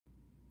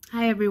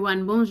Hi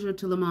everyone, bonjour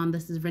tout le monde.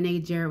 This is Renee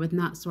Jarrett with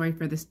Not Sorry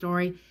for the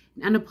Story,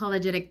 an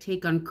unapologetic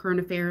take on current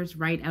affairs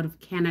right out of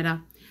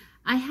Canada.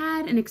 I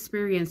had an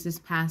experience this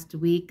past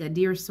week. A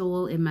dear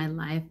soul in my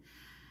life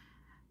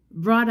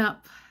brought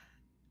up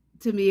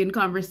to me in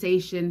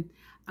conversation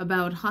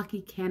about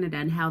Hockey Canada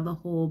and how the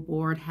whole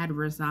board had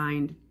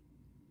resigned.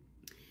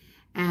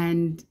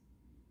 And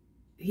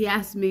he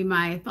asked me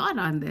my thought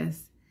on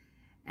this.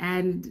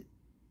 And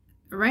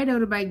right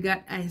out of my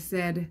gut, I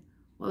said,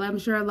 well, I'm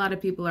sure a lot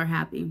of people are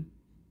happy.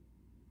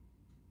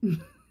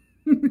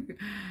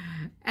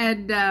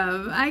 And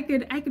I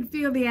could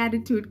feel the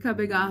attitude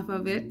coming off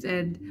of it,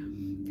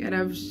 and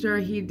I'm sure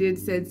he did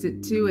sense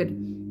it too.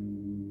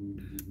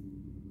 And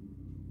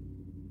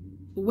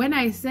when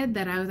I said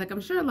that, I was like,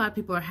 I'm sure a lot of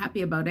people are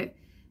happy about it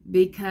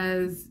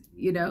because,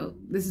 you know,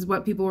 this is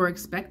what people were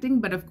expecting.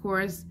 But of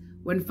course,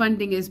 when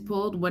funding is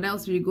pulled, what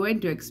else are you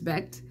going to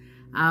expect?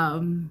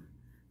 Funding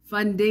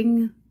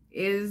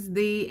is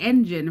the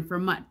engine for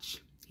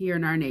much here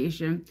in our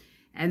nation.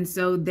 And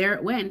so there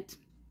it went.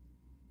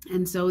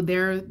 And so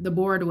there the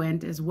board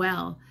went as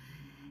well.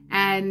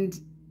 And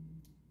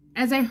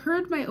as I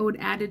heard my own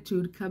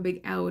attitude coming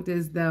out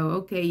as though,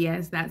 okay,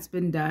 yes, that's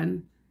been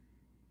done.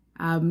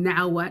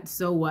 Now what?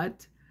 So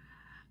what?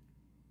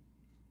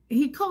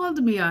 He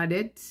called me on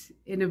it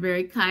in a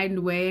very kind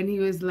way. And he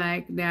was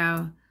like,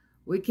 now,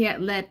 we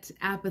can't let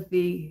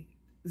apathy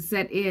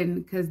set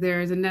in because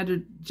there's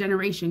another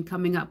generation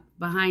coming up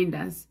behind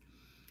us.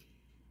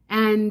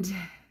 And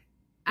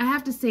I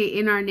have to say,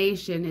 in our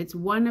nation, it's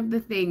one of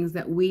the things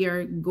that we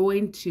are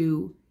going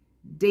to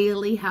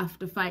daily have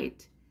to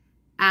fight.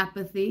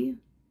 Apathy.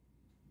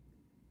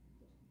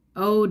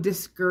 Oh,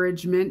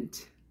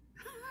 discouragement.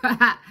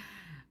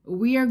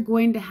 We are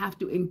going to have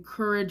to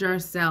encourage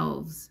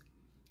ourselves,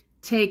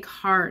 take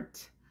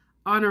heart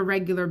on a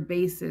regular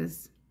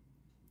basis.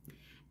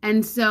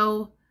 And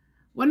so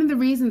one of the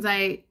reasons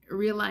I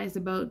realized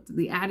about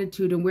the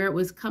attitude and where it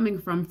was coming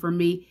from for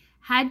me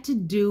had to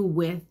do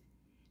with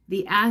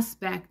the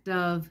aspect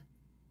of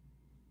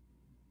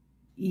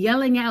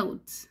yelling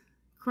out,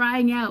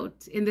 crying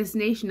out in this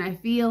nation. I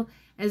feel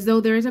as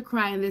though there is a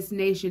cry in this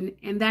nation,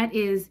 and that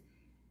is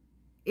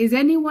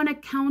anyone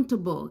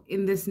accountable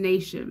in this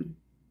nation?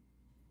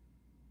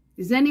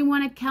 Is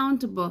anyone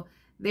accountable?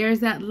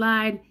 There's that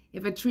line,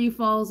 if a tree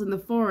falls in the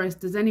forest,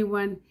 does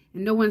anyone,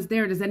 and no one's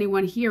there, does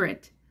anyone hear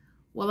it?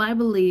 Well, I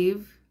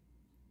believe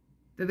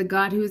that the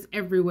God who is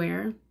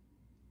everywhere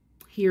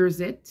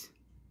hears it.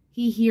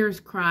 He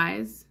hears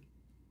cries.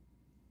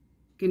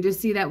 You can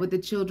just see that with the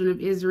children of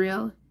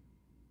Israel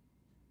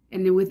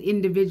and then with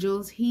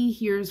individuals. He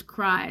hears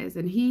cries,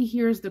 and he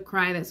hears the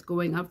cry that's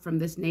going up from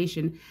this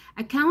nation.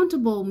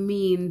 Accountable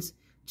means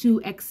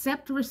to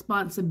accept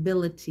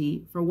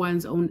responsibility for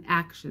one's own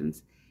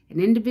actions. An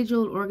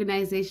individual,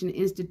 organization,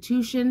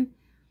 institution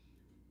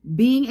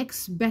being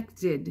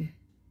expected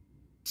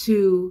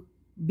to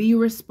be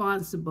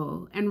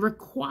responsible and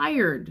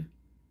required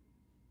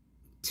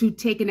to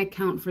take an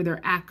account for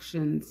their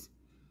actions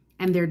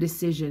and their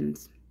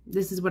decisions.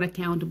 This is what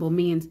accountable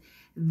means.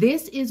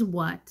 This is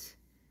what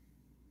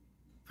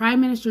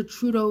Prime Minister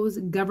Trudeau's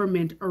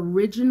government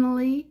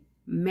originally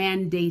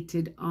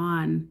mandated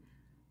on,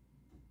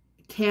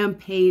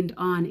 campaigned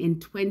on in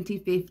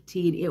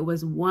 2015. It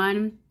was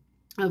one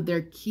of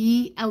their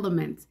key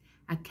elements,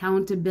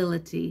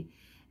 accountability.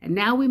 And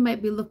now we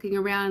might be looking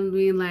around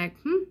being like,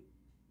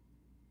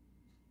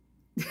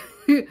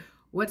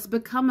 what's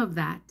become of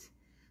that?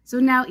 So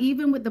now,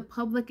 even with the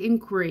public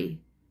inquiry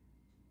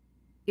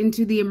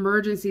into the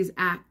Emergencies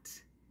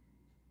Act,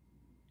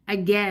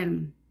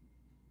 again,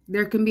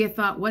 there can be a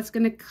thought, what's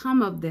going to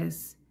come of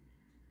this?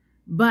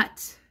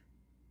 But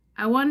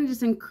I want to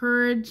just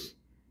encourage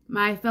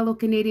my fellow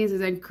Canadians,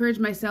 as I encourage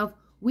myself,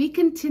 we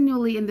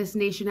continually in this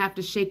nation have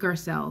to shake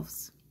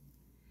ourselves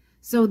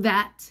so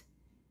that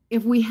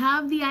if we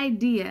have the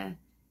idea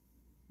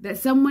that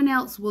someone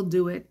else will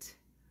do it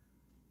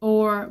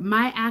or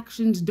my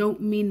actions don't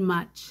mean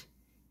much,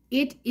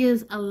 it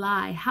is a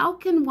lie. How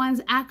can one's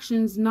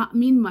actions not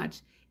mean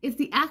much? It's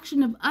the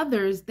action of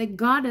others that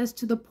got us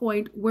to the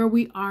point where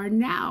we are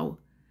now.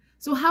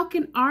 So how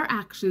can our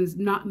actions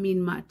not mean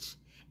much?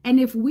 And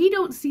if we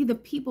don't see the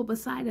people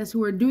beside us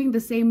who are doing the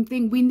same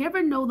thing, we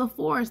never know the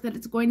force that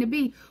it's going to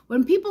be.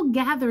 When people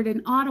gathered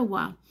in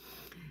Ottawa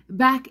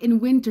back in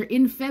winter,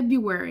 in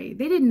February,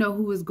 they didn't know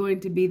who was going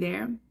to be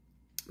there,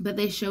 but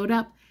they showed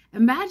up.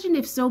 Imagine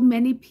if so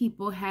many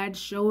people had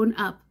shown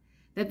up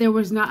that there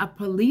was not a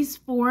police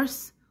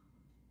force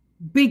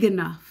big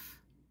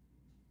enough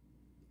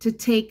to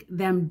take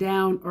them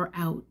down or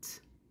out.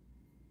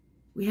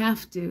 We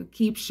have to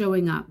keep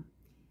showing up,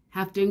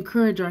 have to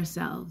encourage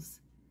ourselves.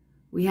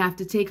 We have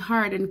to take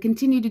heart and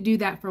continue to do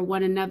that for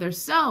one another.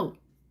 So,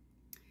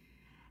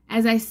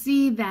 as I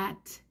see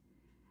that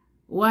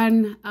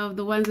one of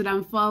the ones that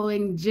I'm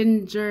following,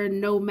 Ginger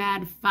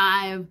Nomad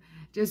 5,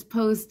 just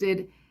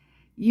posted,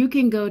 you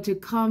can go to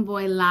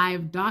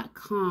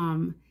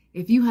convoylive.com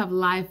if you have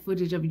live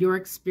footage of your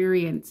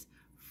experience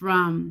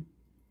from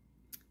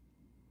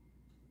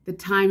the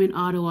time in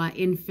Ottawa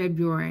in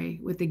February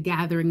with the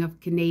gathering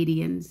of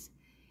Canadians.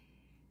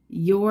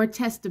 Your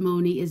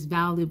testimony is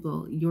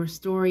valuable. Your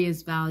story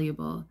is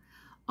valuable.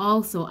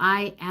 Also,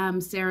 I am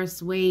Sarah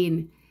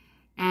Swain,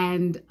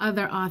 and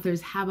other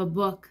authors have a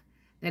book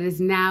that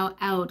is now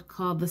out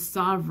called The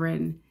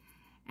Sovereign.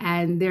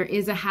 And there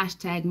is a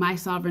hashtag, My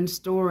Sovereign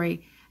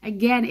Story.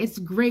 Again, it's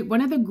great. One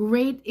of the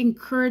great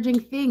encouraging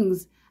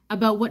things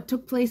about what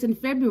took place in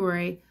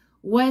February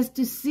was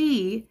to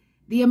see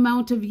the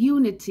amount of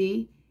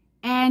unity,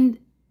 and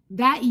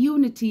that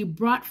unity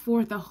brought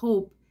forth a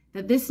hope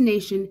that this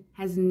nation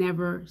has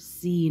never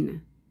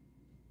seen.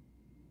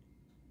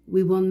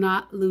 We will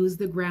not lose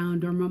the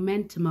ground or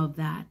momentum of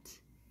that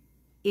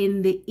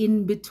in the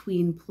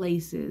in-between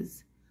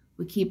places.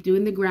 We keep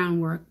doing the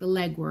groundwork, the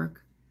legwork.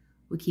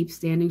 We keep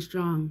standing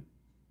strong.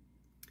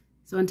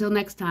 So until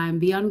next time,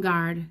 be on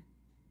guard.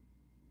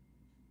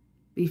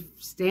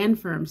 Stand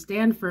firm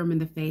in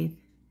the faith.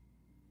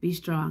 Be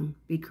strong,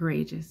 be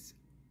courageous.